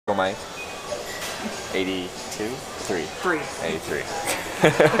mic. 82? 3. 83.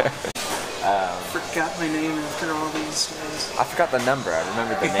 Forgot my name after all these days. I forgot the number. I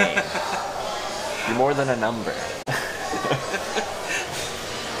remembered the name. You're more than a number.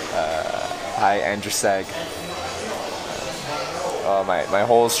 Hi, Andrew Sag. Oh, my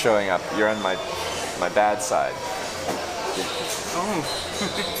hole's showing up. You're on my bad side. Oh,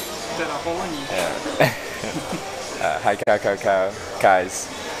 got a hole in you. Yeah. Hi, guys.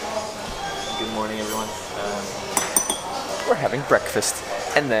 Good morning, everyone. We're having breakfast,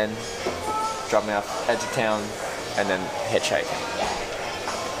 and then drop me off edge of town, and then hitchhiking.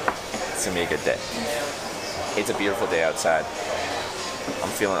 It's gonna be a good day. It's a beautiful day outside. I'm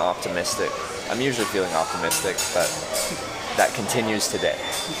feeling optimistic. I'm usually feeling optimistic, but that continues today.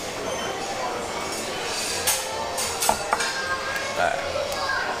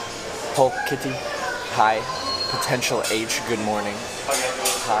 Hulk Kitty, hi. Potential H, good morning.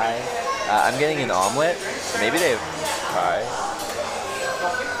 Hi. I'm getting an omelet. Maybe they have pie.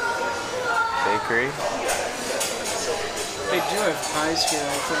 Bakery. They do have pies here,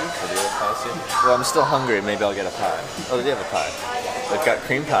 I think. They do have pies here? Well, I'm still hungry. Maybe I'll get a pie. Oh, they do have a pie. They've got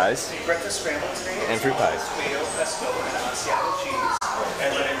cream pies and fruit pies.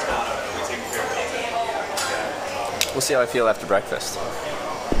 We'll see how I feel after breakfast.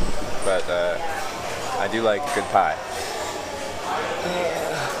 But I do like good pie.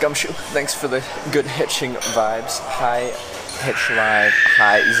 Gumshoe, thanks for the good hitching vibes. Hi, Hitch Live.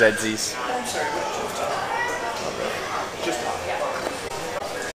 Hi, Zedsies.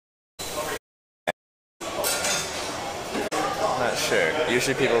 I'm not sure.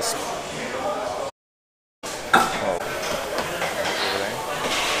 Usually people. Oh.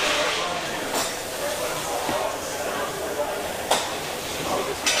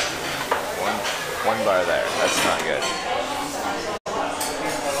 Over there. One bar there. That's not good.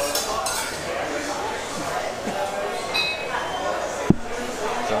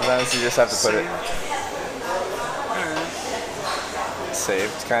 Sometimes you just have to put it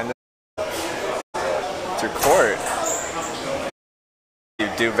saved, kind of. To court. You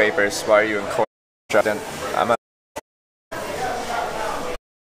do vapors. Why are you in court?